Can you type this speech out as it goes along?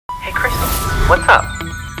What's up?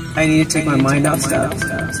 I need to take my mind off stuff, so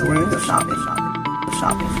we're gonna go shopping.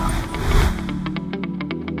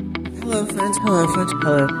 Hello friends, hello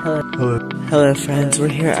friends, we're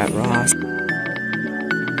here at Ross.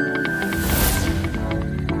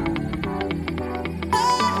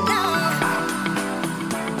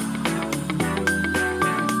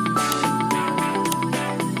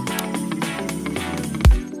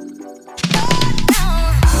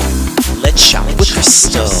 Let's shop with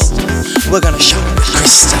Crystal. We're gonna shop with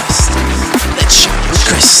Crystal. Let's shop with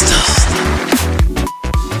Crystal.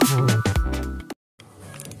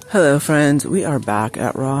 Hello friends, we are back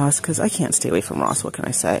at Ross, because I can't stay away from Ross, what can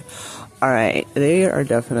I say? Alright, they are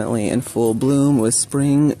definitely in full bloom with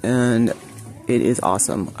spring, and it is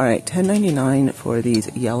awesome. Alright, $10.99 for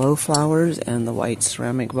these yellow flowers and the white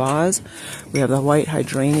ceramic vase. We have the white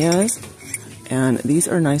hydrangeas. And these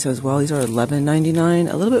are nice as well. These are $11.99,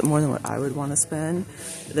 a little bit more than what I would want to spend.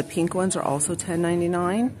 The pink ones are also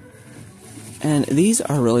 $10.99. And these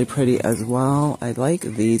are really pretty as well. I like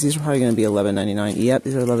these. These are probably going to be $11.99. Yep,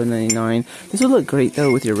 these are $11.99. These would look great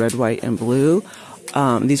though with your red, white, and blue.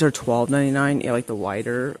 These are $12.99. Yeah, like the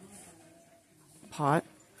wider pot.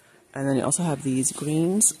 And then you also have these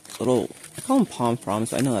greens. Little, I call them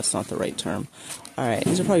pom-poms, but I know that's not the right term. Alright,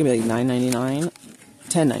 these are probably going to be like $9.99.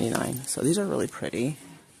 $10.99. So these are really pretty.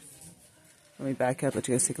 Let me back up, let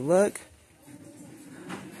you guys take a look.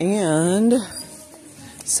 And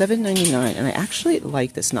 $7.99. And I actually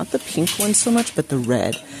like this. Not the pink one so much, but the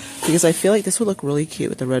red. Because I feel like this would look really cute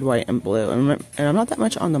with the red, white, and blue. And I'm not that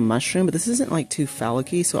much on the mushroom, but this isn't like too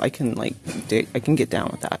phallic-y, so I can like I can get down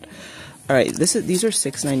with that. Alright, these are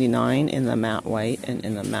 $6.99 in the matte white and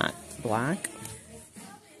in the matte black.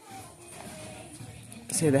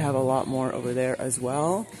 See, they have a lot more over there as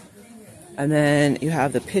well. And then you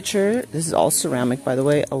have the pitcher. This is all ceramic, by the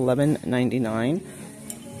way, $11.99.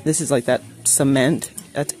 This is like that cement.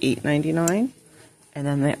 That's $8.99. And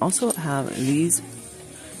then they also have these,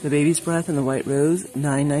 the baby's breath and the white rose,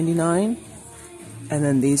 $9.99. And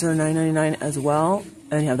then these are $9.99 as well.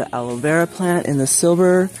 And you have the aloe vera plant in the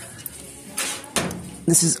silver.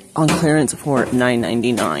 This is on clearance for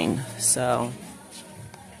 $9.99. So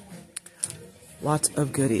lots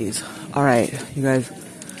of goodies. Alright, you guys,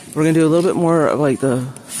 we're going to do a little bit more of like the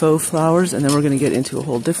faux flowers, and then we're going to get into a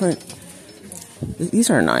whole different... These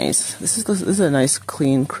are nice. This is a nice,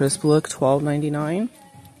 clean, crisp look, $12.99.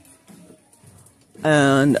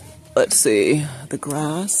 And let's see, the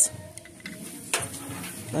grass.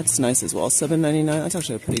 That's nice as well, $7.99. That's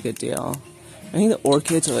actually a pretty good deal. I think the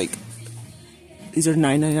orchids are like... These are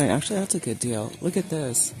 $9.99. Actually, that's a good deal. Look at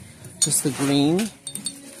this. Just the green.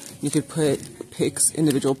 You could put picks,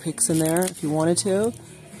 individual picks in there if you wanted to.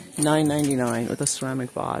 $9.99 with a ceramic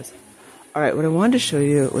vase. Alright, what I wanted to show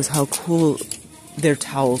you was how cool their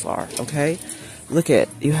towels are, okay? Look at,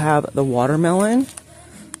 you have the watermelon,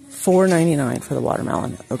 $4.99 for the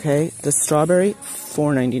watermelon, okay? The strawberry,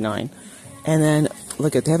 $4.99. And then,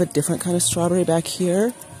 look at, they have a different kind of strawberry back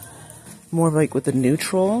here. More like with the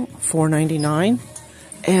neutral, $4.99.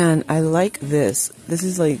 And I like this. This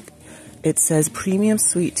is like, it says premium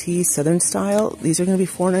sweet tea, southern style. These are going to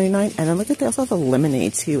be $4.99. And then look at, they also have a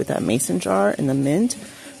lemonade too with that mason jar and the mint.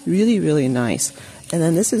 Really, really nice. And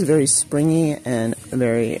then this is very springy and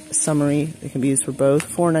very summery. It can be used for both.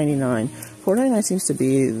 $4.99. $4.99 seems to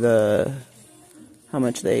be the, how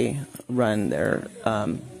much they run their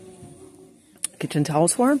kitchen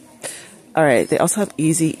towels for. Alright, they also have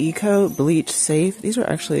Easy Eco, Bleach Safe. These are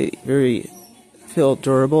actually feel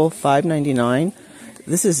durable, $5.99.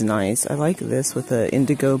 This is nice. I like this with the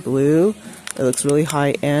indigo blue. It looks really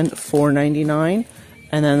high end, $4.99.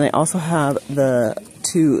 And then they also have the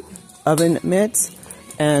 2 oven mitts.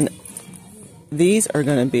 And these are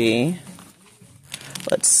going to be,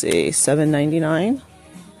 let's see, $7.99.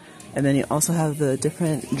 And then you also have the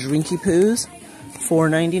different drinky poos,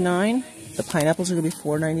 $4.99. The pineapples are going to be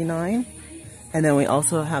 $4.99. And then we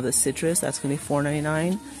also have the citrus, that's going to be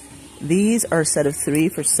 $4.99. These are a set of 3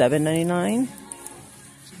 for $7.99.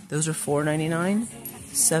 Those are $4.99,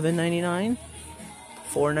 $7.99,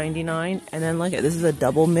 $4.99, and then look at this is a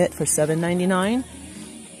double mitt for $7.99.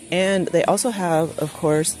 And they also have, of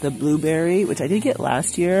course, the blueberry, which I did get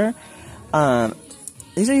last year.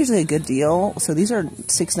 These are usually a good deal. So these are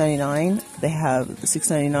 $6.99. They have the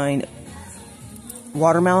 $6.99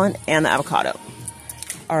 watermelon and the avocado.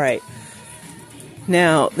 All right.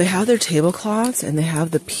 Now they have their tablecloths, and they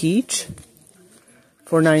have the peach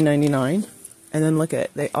for $9.99. And then look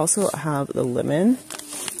at, they also have the lemon.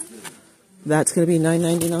 That's going to be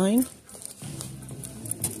 $9.99.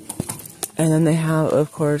 And then they have,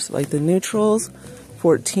 of course, like the neutrals,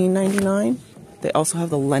 $14.99. They also have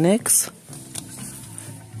the Lennox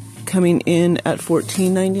coming in at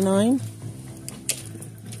 $14.99.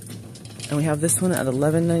 And we have this one at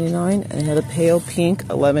 $11.99, and we have the pale pink,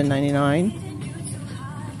 $11.99.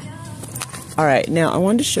 Alright, now I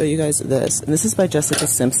wanted to show you guys this, and this is by Jessica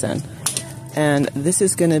Simpson. And this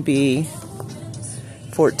is going to be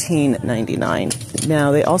 $14.99.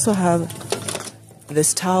 Now, they also have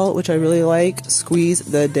this towel, which I really like, Squeeze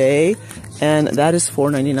the Day, and that is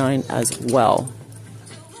 $4.99 as well.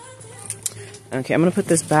 Okay, I'm going to put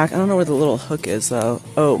this back. I don't know where the little hook is, though.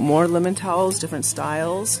 Oh, more lemon towels, different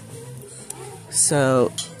styles.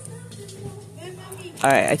 So,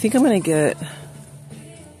 alright, I think I'm going to get,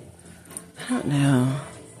 I don't know.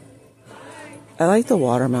 I like the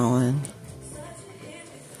watermelon.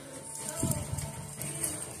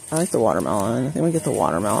 I think I'm going to get the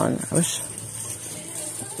watermelon. I'd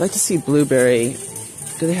like to see blueberry.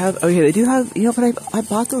 Do they have, oh yeah, they do have, you know, but I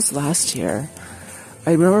bought those last year.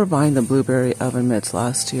 I remember buying the blueberry oven mitts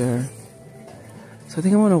last year. So I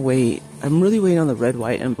think I'm going to wait. I'm really waiting on the red,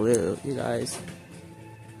 white, and blue, you guys.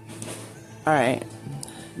 Alright.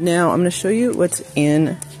 Now, I'm going to show you what's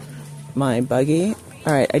in my buggy.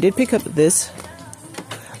 Alright, I did pick up this.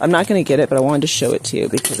 I'm not going to get it, but I wanted to show it to you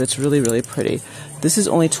because it's really, really pretty. This is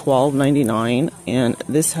only $12.99, and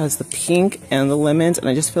this has the pink and the lemons, and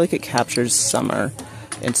I just feel like it captures summer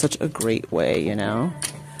in such a great way, you know?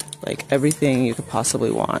 Like, everything you could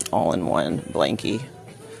possibly want all in one blankie.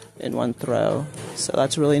 In one throw. So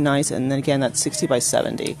that's really nice. And then again, that's 60 by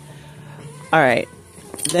 70. Alright.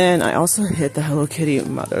 Then I also hit the Hello Kitty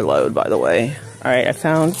mother load, by the way. Alright, I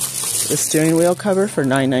found the steering wheel cover for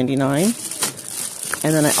 $9.99.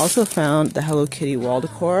 And then I also found the Hello Kitty wall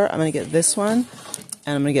decor. I'm going to get this one,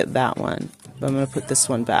 and I'm going to get that one. But I'm going to put this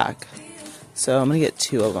one back. So I'm going to get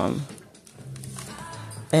two of them.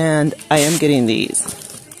 And I am getting these.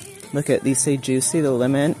 Look at these, say Juicy, the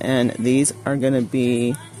lemon, and these are going to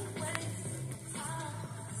be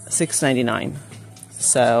 $6.99.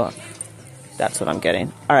 So that's what I'm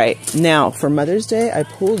getting. Alright, now for Mother's Day, I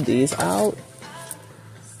pulled these out.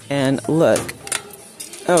 And look.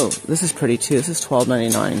 Oh, this is pretty too. This is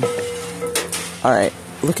 $12.99. Alright,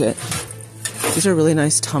 look at. These are really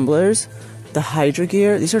nice tumblers. The Hydra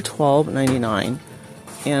Gear, these are $12.99.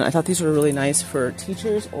 And I thought these were really nice for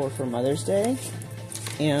teachers or for Mother's Day.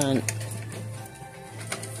 And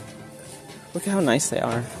look at how nice they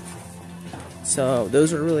are. So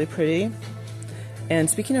those are really pretty. And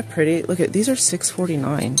speaking of pretty, look at these are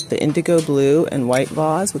 $6.49. The indigo blue and white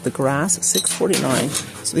vase with the grass,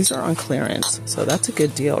 $6.49. So these are on clearance. So that's a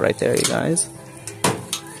good deal right there, you guys.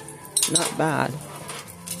 Not bad.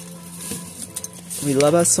 We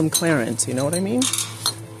love us some clearance, you know what I mean?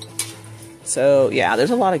 So yeah,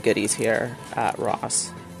 there's a lot of goodies here at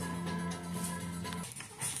Ross.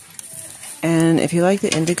 And if you like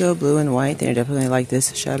the indigo, blue, and white, then you definitely like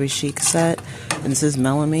this shabby chic set. And this is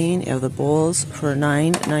melamine. You have the bowls for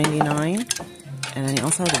 $9.99. And then you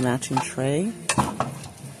also have the matching tray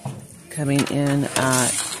coming in at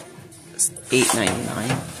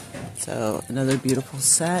 $8.99. So another beautiful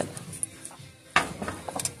set.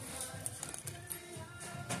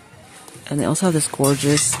 And they also have this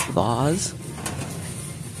gorgeous vase.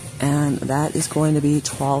 And that is going to be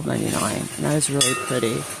 $12.99. And that is really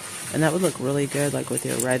pretty. And that would look really good, like with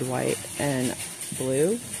your red, white, and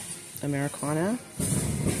blue Americana.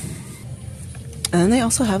 And then they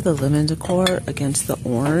also have the lemon decor against the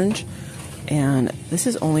orange. And this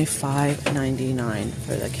is only $5.99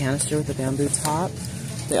 for the canister with the bamboo top.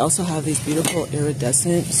 They also have these beautiful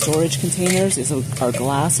iridescent storage containers. These are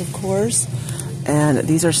glass, of course. And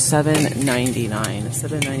these are $7.99.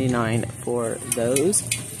 $7.99 for those.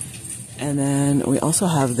 And then we also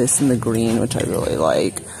have this in the green, which I really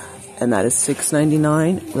like. And that is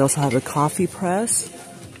 $6.99. We also have a coffee press.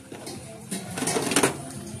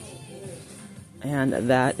 And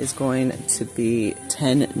that is going to be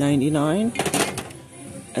 $10.99.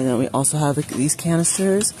 And then we also have these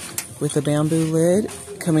canisters with the bamboo lid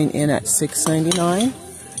coming in at $6.99. And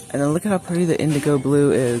then look at how pretty the indigo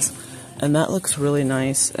blue is. And that looks really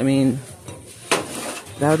nice. I mean,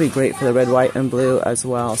 that would be great for the red, white, and blue as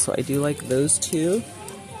well. So I do like those two.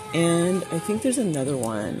 And I think there's another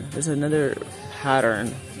one. There's another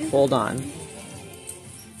pattern. Hold on.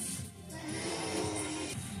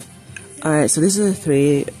 Alright, so these are the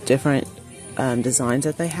three different designs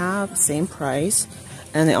that they have. Same price.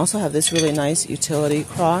 And they also have this really nice utility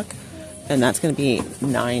crock. And that's going to be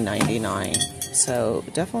 $9.99. So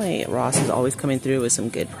definitely Ross is always coming through with some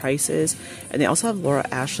good prices. And they also have Laura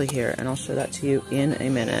Ashley here. And I'll show that to you in a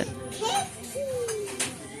minute.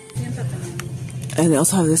 And they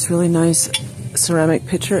also have this really nice ceramic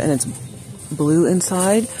pitcher, and it's blue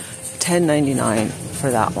inside. $10.99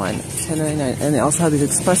 for that one. $10.99. And they also have these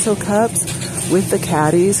espresso cups with the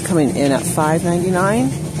caddies coming in at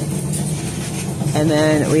 $5.99. And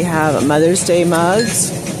then we have Mother's Day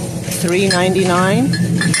mugs,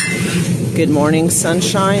 $3.99. Good Morning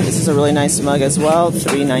Sunshine. This is a really nice mug as well,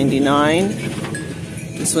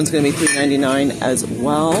 $3.99. This one's going to be $3.99 as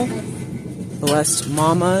well. Blessed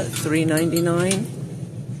Mama, $3.99.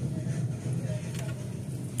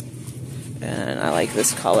 And I like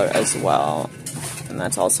this color as well. And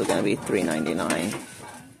that's also going to be $3.99.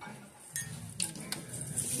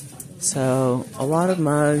 So, a lot of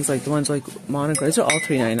mugs, like the ones like Monogram, these are all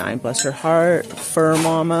 $3.99. Bless Her Heart, Fur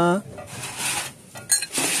Mama.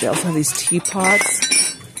 They also have these teapots.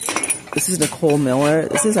 This is Nicole Miller.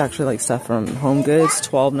 This is actually like stuff from Home Goods,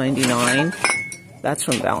 $12.99. That's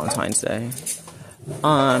from Valentine's Day.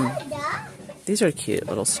 These are cute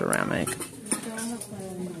little ceramic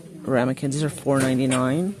ramekins. These are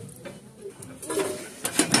 $4.99.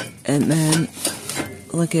 And then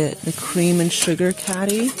look at the cream and sugar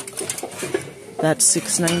caddy. That's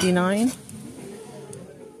 $6.99.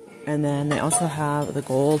 And then they also have the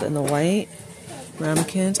gold and the white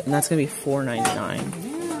ramekins, and that's going to be $4.99.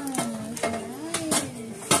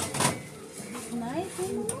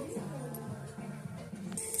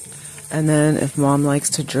 And then if mom likes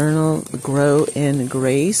to journal, Grow in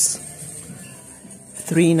Grace,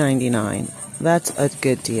 $3.99. That's a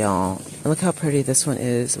good deal. And look how pretty this one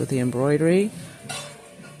is with the embroidery,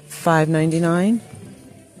 $5.99.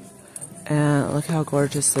 And look how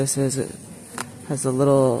gorgeous this is. It has a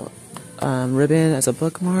little ribbon as a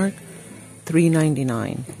bookmark,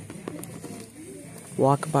 $3.99.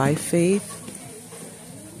 Walk by Faith,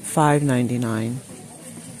 $5.99.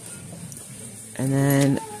 And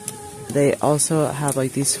then they also have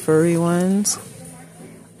like these furry ones,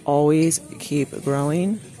 Always Keep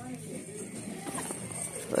Growing.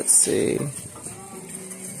 Let's see,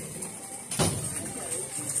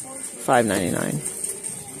 $5.99.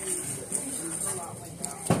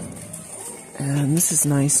 And this is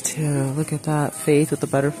nice too. Look at that, Faith with the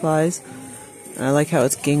butterflies. And I like how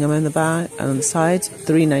it's gingham in the back and on the sides,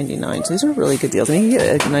 $3.99. So these are really good deals. I mean, you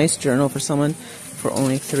can get a nice journal for someone for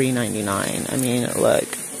only $3.99. I mean, look,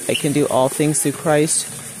 I can do all things through Christ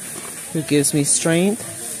who gives me strength.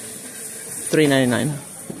 $3.99.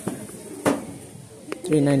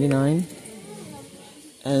 $3.99.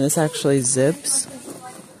 And this actually zips.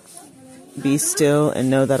 Be still and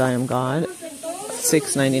know that I am God.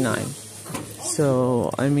 $6.99.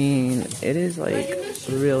 So, I mean, it is like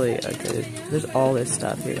really a good, there's all this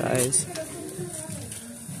stuff, you guys.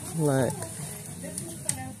 Look.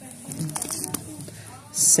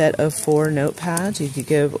 Set of 4 notepads. You could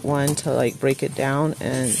give one to like break it down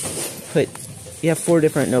and put, you have 4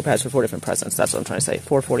 different notepads for 4 different presents. That's what I'm trying to say.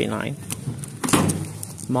 $4.49.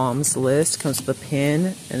 Mom's List comes with a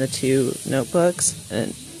pin and the 2 notebooks,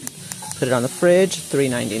 and put it on the fridge,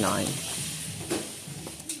 $3.99.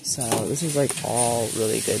 So this is like all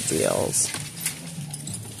really good deals.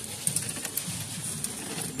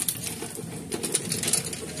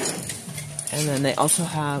 And then they also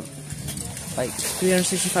have like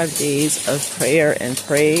 365 days of prayer and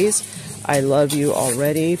praise. I love you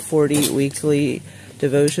already. 40 weekly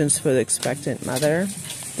devotions for the expectant mother.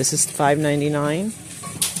 This is $5.99.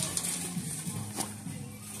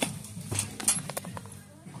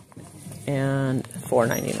 And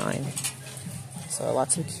 $4.99. So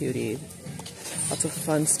lots of cutie, lots of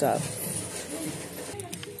fun stuff.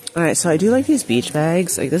 Alright, so I do like these beach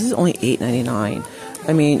bags. Like, this is only $8.99.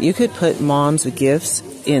 I mean, you could put mom's gifts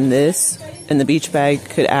in this, and the beach bag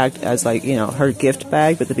could act as like, you know, her gift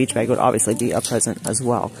bag, but the beach bag would obviously be a present as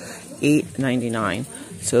well. $8.99.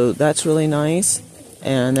 So that's really nice.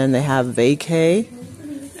 And then they have vacay.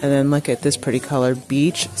 And then look at this pretty color,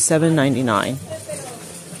 beach, $7.99.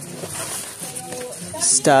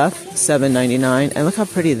 Stuff, $7.99. And look how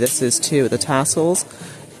pretty this is too. The tassels,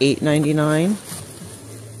 $8.99.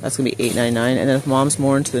 That's going to be $8.99. And then if mom's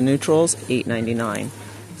more into the neutrals, $8.99.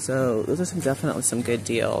 So those are definitely some good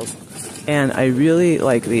deals. And I really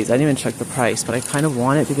like these. I didn't even check the price, but I kind of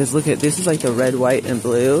want it because look at, this is like the red, white, and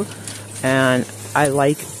blue. And I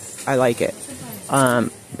like it.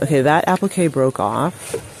 Okay, that applique broke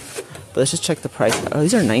off. But let's just check the price. Oh,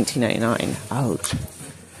 these are $19.99. Ouch.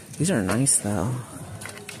 These are nice though.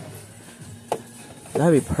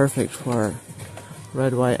 That'd be perfect for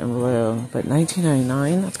red, white, and blue. But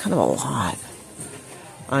 $19.99, that's kind of a lot.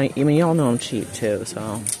 I mean, y'all know I'm cheap too,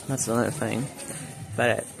 so that's another thing.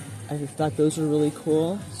 But I thought those were really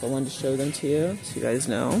cool, so I wanted to show them to you, so you guys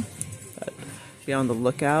know. But be on the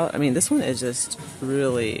lookout. I mean, this one is just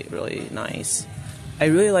really, really nice. I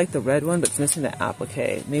really like the red one, but it's missing the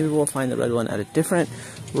applique. Maybe we'll find the red one at a different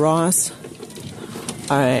Ross.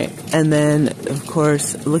 Alright, and then, of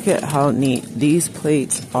course, look at how neat these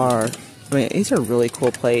plates are. I mean, these are really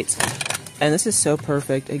cool plates. And this is so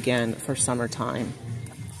perfect, again, for summertime.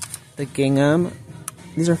 The gingham,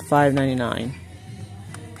 these are $5.99.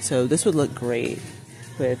 So this would look great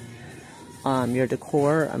with your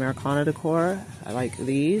decor, Americana decor. I like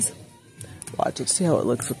these. Watch it, see how it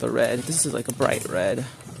looks with the red. This is like a bright red.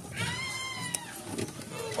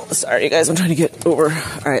 Oh, sorry, guys, I'm trying to get over.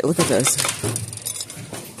 Alright, look at this.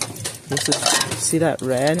 This is, see that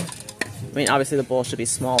red? I mean, obviously the bowl should be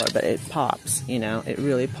smaller, but it pops, you know, it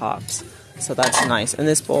really pops. So that's nice. And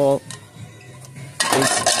this bowl is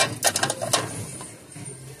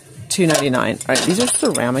 $2.99. Alright, these are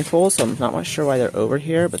ceramic bowls, so I'm not much sure why they're over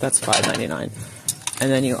here, but that's $5.99.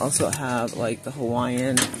 And then you also have like the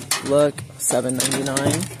Hawaiian look,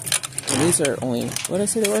 $7.99. And these are only, what did I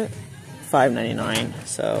say they were? $5.99.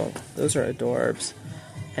 So those are adorbs.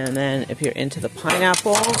 And then if you're into the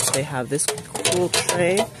pineapple, they have this cool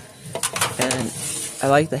tray. And I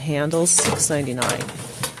like the handles,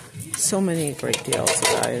 $6.99. So many great deals,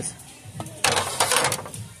 guys.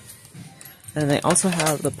 And they also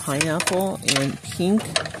have the pineapple in pink.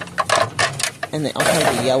 And they also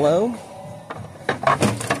have the yellow.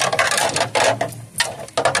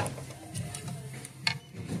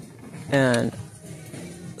 And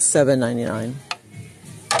 $7.99.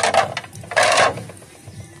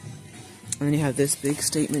 And then you have this big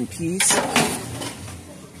statement piece,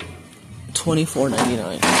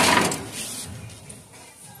 $24.99.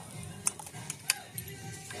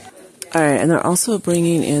 Alright, and they're also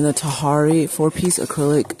bringing in the Tahari 4-piece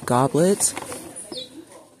acrylic goblets,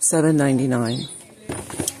 $7.99.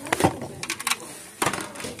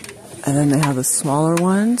 And then they have the smaller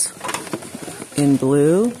ones in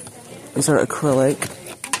blue. These are acrylic.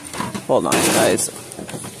 Hold on, guys.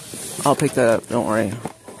 I'll pick that up, don't worry.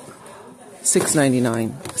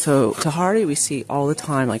 $6.99. So Tahari we see all the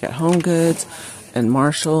time, like at Home Goods and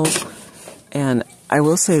Marshalls. And I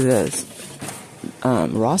will say this,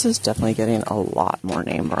 Ross is definitely getting a lot more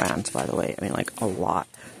name brands, by the way. I mean, like a lot.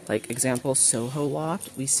 Like example, Soho Loft.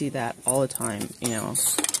 We see that all the time, you know,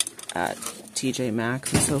 at TJ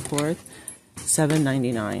Maxx and so forth.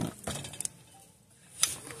 $7.99.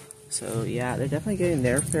 So yeah, they're definitely getting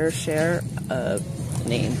their fair share of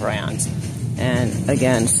name brands. And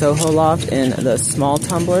again, Soho Loft in the small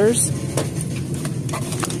tumblers,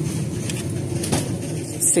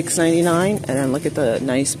 $6.99. And then look at the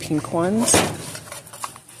nice pink ones,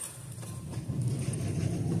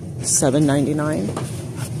 $7.99.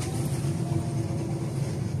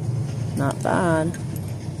 Not bad.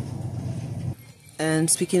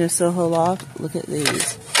 And speaking of Soho Loft, look at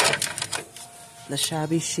these. The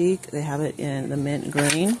Shabby Chic, they have it in the mint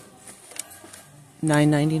green,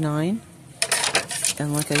 $9.99.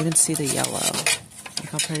 And look, I even see the yellow. Look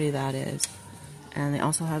how pretty that is. And they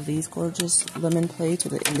also have these gorgeous lemon plates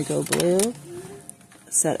with the indigo blue.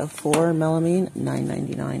 Set of 4 melamine,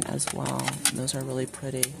 $9.99 as well. Those are really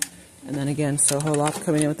pretty. And then again, Soho Loft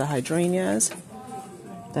coming in with the hydrangeas.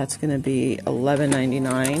 That's going to be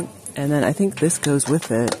 $11.99. And then I think this goes with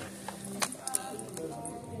it.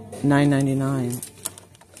 $9.99.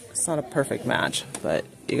 It's not a perfect match, but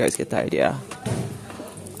you guys get the idea.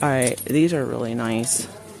 Alright, these are really nice.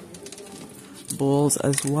 Bowls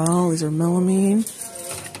as well. These are melamine.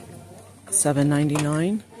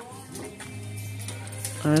 $7.99.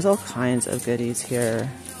 There's all kinds of goodies here.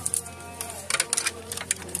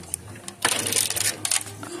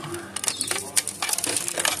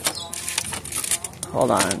 Hold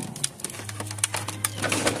on.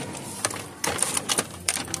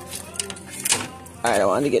 Alright, I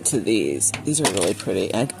wanted to get to these. These are really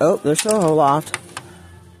pretty. And, oh, there's Soho Loft.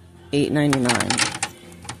 $8.99.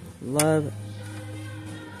 Love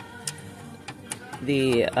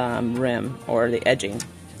the rim or the edging.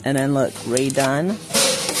 And then look, Ray Dunn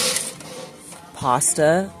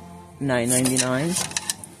pasta, $9.99.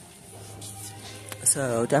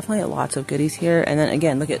 So definitely lots of goodies here. And then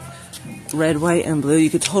again, look at red, white, and blue. You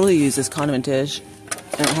could totally use this condiment dish.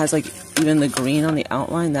 And it has like even the green on the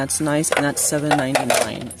outline. That's nice. And that's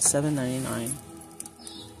 $7.99. $7.99.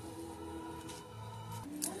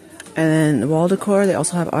 And then wall decor, they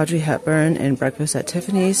also have Audrey Hepburn in Breakfast at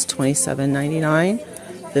Tiffany's, $27.99.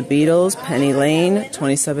 The Beatles, Penny Lane,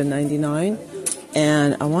 $27.99.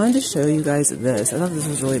 And I wanted to show you guys this. I thought this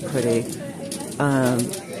was really pretty. I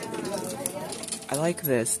like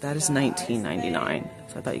this. That is $19.99.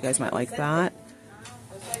 So I thought you guys might like that.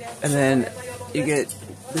 And then you get,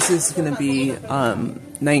 this is going to be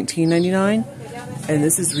 $19.99. And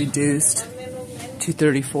this is reduced to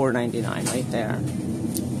 $34.99 right there.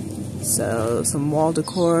 So some wall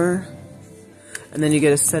decor, and then you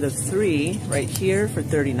get a set of 3 right here for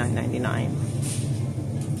 $39.99.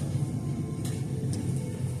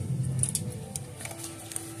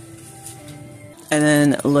 And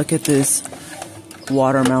then look at this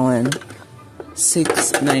watermelon,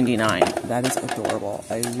 $6.99. That is adorable.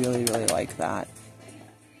 I really, really like that.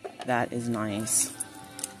 That is nice.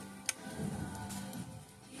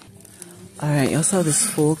 Alright, you also have this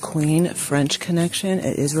full queen French connection.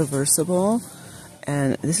 It is reversible.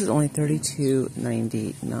 And this is only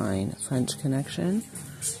 $32.99 French connection.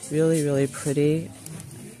 Really, really pretty.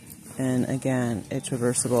 And again, it's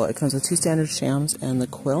reversible. It comes with 2 standard shams and the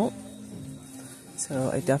quilt. So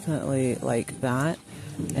I definitely like that.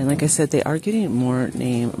 And like I said, they are getting more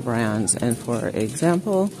name brands. And for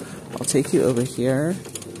example, I'll take you over here.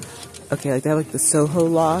 Okay, like they have like the Soho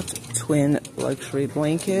Loft twin luxury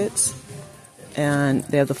blankets. And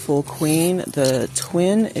they have the full queen. The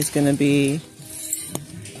twin is going to be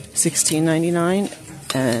 $16.99,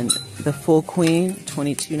 and the full queen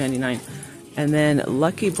 $22.99. And then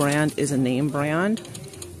Lucky Brand is a name brand,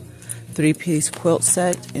 3-piece quilt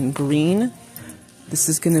set in green. This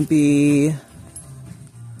is going to be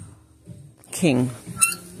king,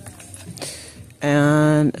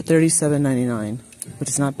 and $37.99, which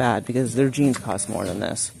is not bad because their jeans cost more than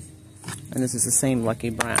this. And this is the same Lucky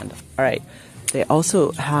Brand. All right. They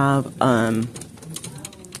also have,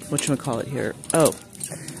 whatchamacallit here? Oh,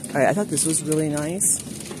 all right, I thought this was really nice.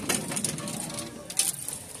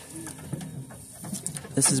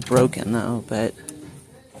 This is broken though, but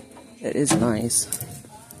it is nice.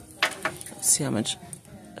 Let's see how much,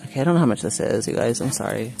 okay, I don't know how much this is, you guys, I'm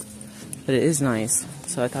sorry. But it is nice,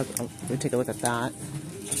 so I thought we'd take a look at that.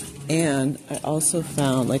 And I also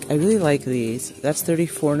found, like, I really like these. That's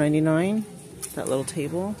 $34.99, that little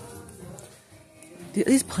table.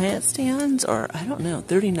 These plant stands are, I don't know,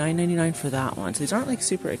 $39.99 for that one. So these aren't like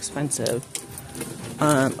super expensive.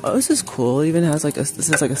 Oh, this is cool. It even has like a, this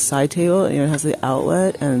is like a side table. And it has the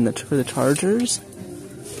outlet and for the chargers.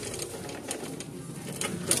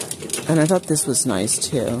 And I thought this was nice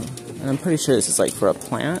too. And I'm pretty sure this is like for a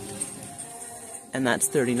plant. And that's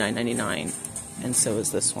 $39.99. And so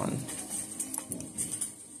is this one.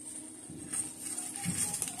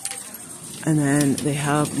 And then they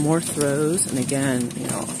have more throws, and again, you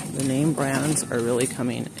know, the name brands are really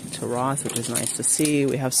coming to Ross, which is nice to see.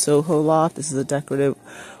 We have Soho Loft. This is a decorative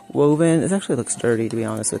woven. This actually looks dirty, to be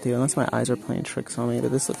honest with you, unless my eyes are playing tricks on me,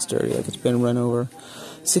 but this looks dirty, like it's been run over.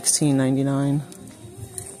 $16.99.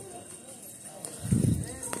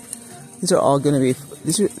 These are all going to be,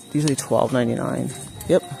 these are usually $12.99.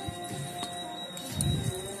 Yep.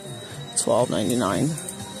 $12.99.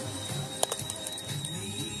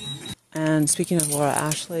 And speaking of Laura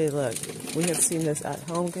Ashley, look, we have seen this at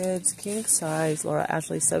Home Goods, king size, Laura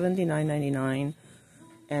Ashley, $79.99.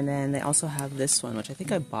 And then they also have this one, which I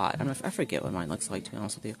think I bought. I forget what mine looks like, to be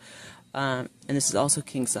honest with you. And this is also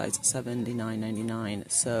king size,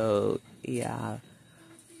 $79.99. So, yeah,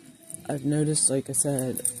 I've noticed, like I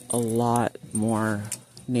said, a lot more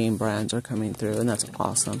name brands are coming through, and that's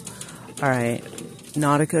awesome. All right,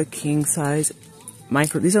 Nautica king size.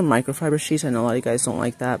 These are microfiber sheets. I know a lot of you guys don't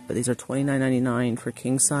like that, but these are $29.99 for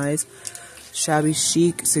king size. Shabby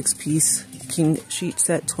Chic 6-piece king sheet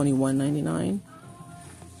set, $21.99.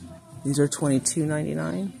 These are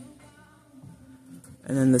 $22.99.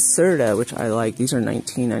 And then the Serta, which I like, these are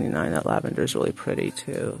 $19.99. That lavender is really pretty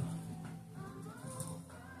too.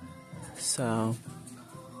 So,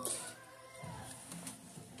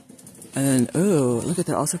 and then, oh, look at,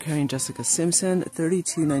 they're also carrying Jessica Simpson,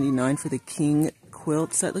 $32.99 for the king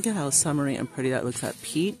quilt set. Look at how summery and pretty that looks, that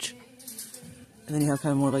peach. And then you have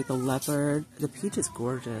kind of more like the leopard. The peach is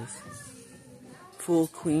gorgeous. Full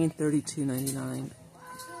queen, $32.99.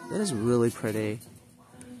 That is really pretty.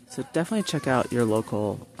 So definitely check out your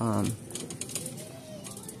local,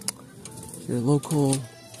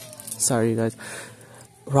 sorry you guys,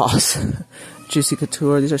 Ross. Juicy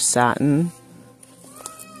Couture. These are satin,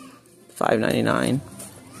 $5.99.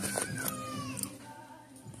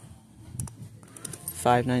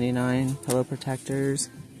 $5.99 pillow protectors.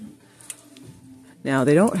 Now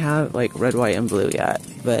they don't have like red, white, and blue yet,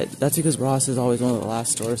 but that's because Ross is always one of the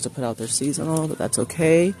last stores to put out their seasonal, but that's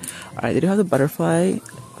okay. Alright, they do have the butterfly.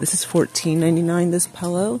 This is $14.99, this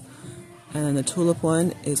pillow. And then the tulip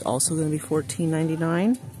one is also going to be $14.99.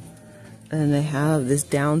 And then they have this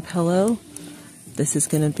down pillow. This is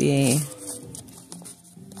going to be,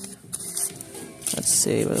 let's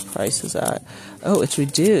see where the price is at. Oh, it's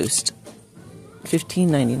reduced.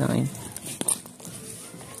 $15.99.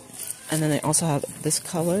 And then they also have this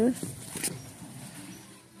color.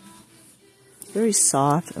 Very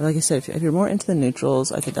soft. Like I said, if you're more into the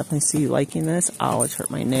neutrals, I could definitely see you liking this. Ow, it hurt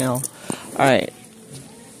my nail. Alright.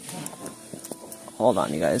 Hold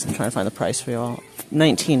on, you guys. I'm trying to find the price for y'all.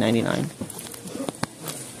 $19.99.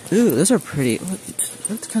 Ooh, those are pretty.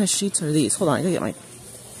 What kind of sheets are these? Hold on, I gotta get my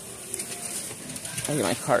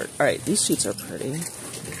cart. Alright, these sheets are pretty.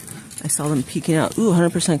 I saw them peeking out. Ooh,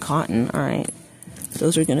 100% cotton. Alright.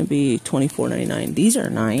 Those are gonna be $24.99. These are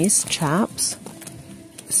nice. Chaps.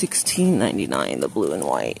 $16.99, the blue and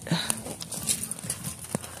white.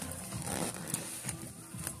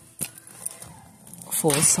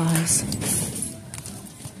 Full size.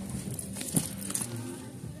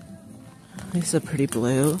 This is a pretty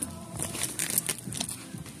blue.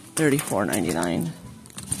 $34.99.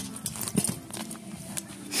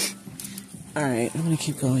 Alright, I'm gonna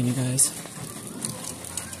keep going, you guys.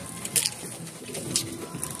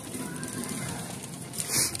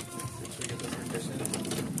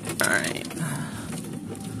 Alright.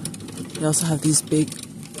 We also have these big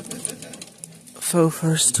faux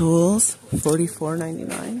fur stools,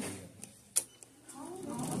 $44.99.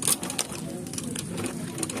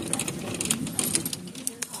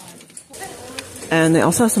 And they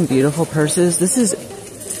also have some beautiful purses. This is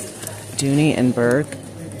Dooney and Burke.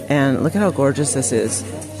 And look at how gorgeous this is.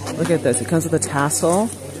 Look at this. It comes with a tassel.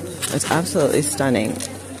 It's absolutely stunning.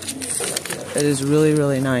 It is really,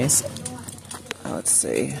 really nice. Let's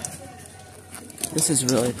see. This is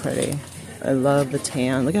really pretty. I love the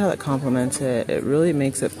tan. Look at how that complements it. It really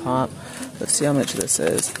makes it pop. Let's see how much this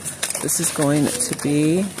is. This is going to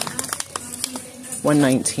be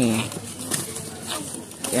 $119.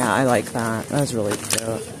 Yeah, I like that. That was really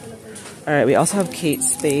cute. Alright, we also have Kate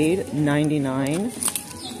Spade,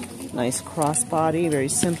 $99. Nice crossbody, very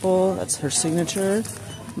simple. That's her signature.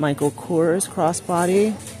 Michael Kors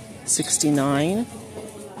crossbody, $69.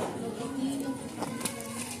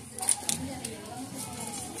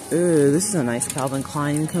 Ooh, this is a nice Calvin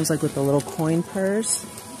Klein. It comes like with a little coin purse.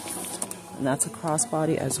 And that's a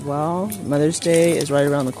crossbody as well. Mother's Day is right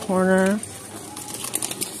around the corner.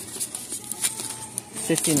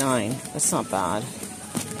 $59. That's not bad.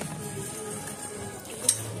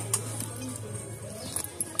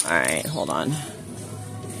 Alright, hold on.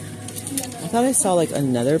 I thought I saw like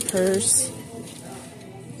another purse.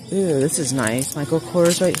 Ooh, this is nice. Michael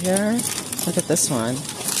Kors right here. Look at this one.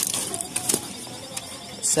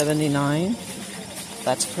 $79.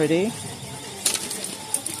 That's pretty.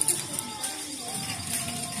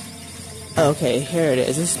 Okay, here it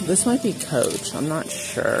is. This might be Coach. I'm not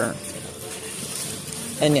sure.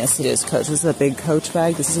 And yes, it is Coach. This is a big Coach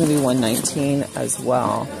bag. This is going to be $119 as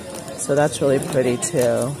well. So that's really pretty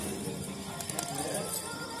too.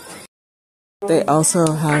 They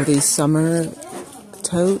also have these summer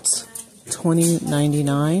totes,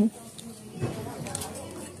 $20.99.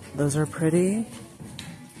 Those are pretty.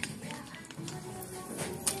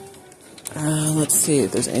 Let's see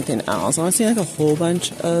if there's anything else. I want to see like a whole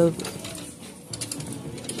bunch of...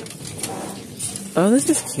 Oh, this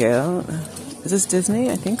is cute. Is this Disney?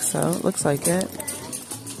 I think so. It looks like it.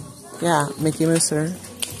 Yeah, Mickey Mooser.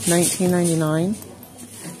 $19.99.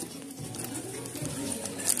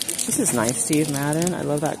 This is nice, Steve Madden. I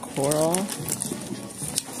love that coral.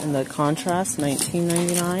 And the contrast,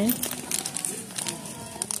 $19.99.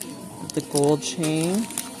 The gold chain,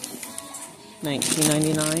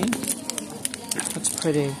 $19.99. Looks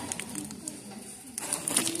pretty.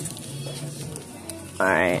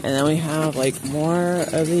 Alright, and then we have like more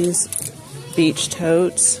of these beach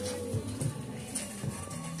totes.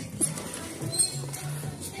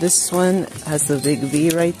 This one has the big V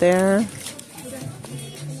right there.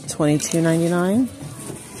 $22.99.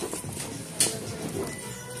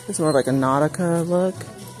 It's more of like a Nautica look.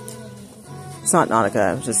 It's not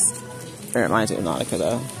Nautica, it reminds me of Nautica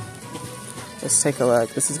though. Let's take a look.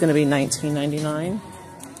 This is going to be $19.99.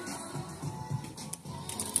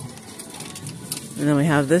 And then we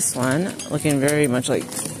have this one, looking very much like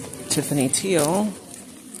Tiffany Teal.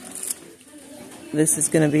 This is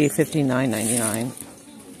going to be $59.99.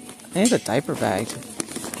 I think it's a diaper bag.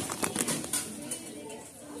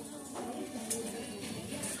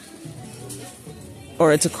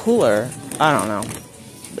 Or it's a cooler. I don't know.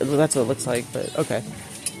 That's what it looks like, but okay.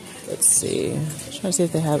 Let's see. I'm trying to see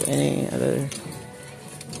if they have any other.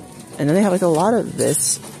 And then they have like a lot of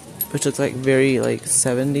this, which looks like very like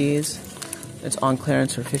 70s. It's on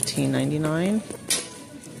clearance for $15.99.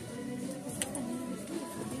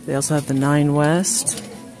 They also have the 9 West.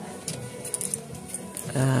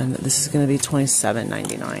 And this is going to be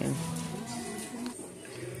 $27.99.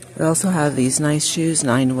 They also have these nice shoes,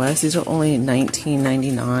 9 West. These are only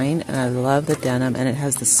 $19.99, and I love the denim, and it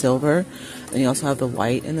has the silver. And you also have the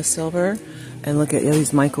white and the silver. And look at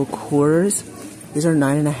these Michael Kors. These are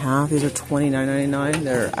 $9.5. These are $29.99.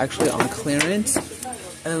 They're actually on clearance.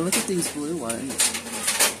 And then look at these blue ones.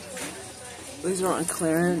 These are on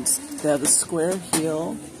clearance. They have the square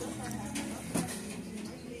heel.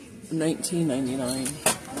 $19.99.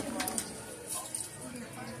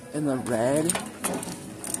 And the red.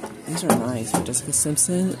 These are nice for Jessica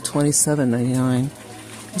Simpson. $27.99.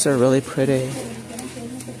 These are really pretty.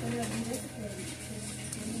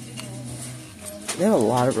 They have a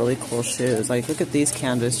lot of really cool shoes. Like, look at these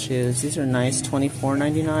canvas shoes. These are nice.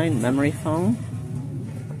 $24.99. Memory foam.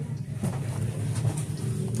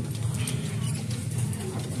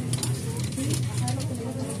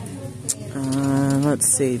 Let's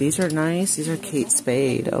see. These are nice. These are Kate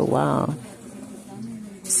Spade. Oh, wow.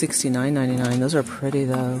 $69.99. Those are pretty,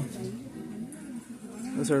 though.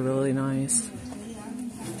 Those are really nice.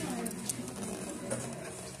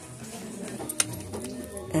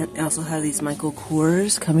 And I also have these Michael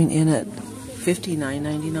Kors coming in at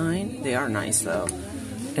 $59.99. They are nice, though.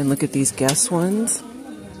 And look at these Guess ones.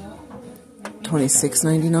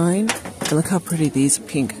 $26.99. And look how pretty these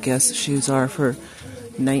pink Guess shoes are for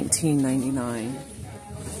 $19.99.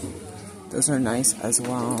 Those are nice as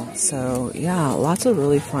well. So, yeah, lots of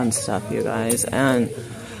really fun stuff, you guys. And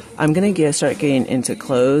I'm going to start getting into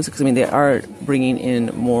clothes, because, I mean, they are bringing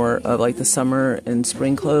in more of, like, the summer and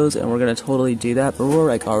spring clothes, and we're going to totally do that. But we're,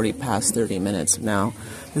 like, already past 30 minutes now.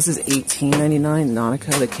 This is $18.99,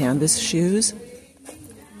 Nautica, the canvas shoes.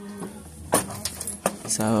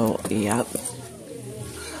 So, yep.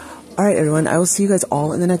 Alright, everyone, I will see you guys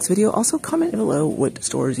all in the next video. Also, comment below what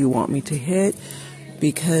stores you want me to hit,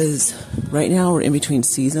 because right now we're in between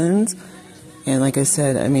seasons. And like I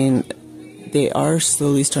said, I mean, they are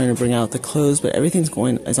slowly starting to bring out the clothes, but everything's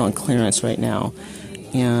is on clearance right now.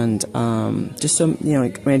 And just so, you know,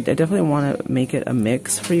 like, I mean, I definitely want to make it a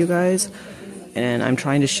mix for you guys. And I'm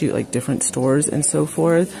trying to shoot, like, different stores and so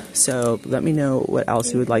forth. So let me know what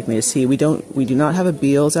else you would like me to see. We do not have a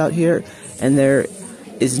Beals out here, and there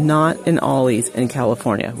is not an Ollie's in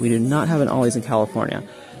California. We do not have an Ollie's in California.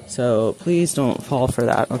 So please don't fall for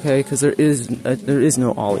that, okay? Because there is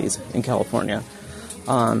no Ollie's in California.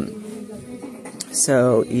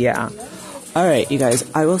 So yeah. Alright, you guys,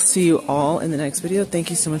 I will see you all in the next video. Thank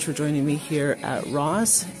you so much for joining me here at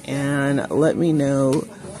Ross. And let me know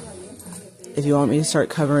if you want me to start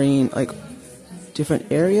covering, like,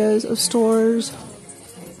 different areas of stores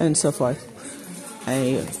and so forth.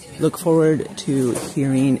 I look forward to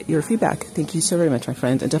hearing your feedback. Thank you so very much, my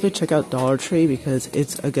friends. And definitely check out Dollar Tree, because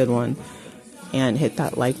it's a good one. And hit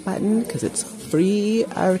that like button, because it's free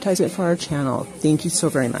advertisement for our channel. Thank you so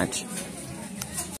very much.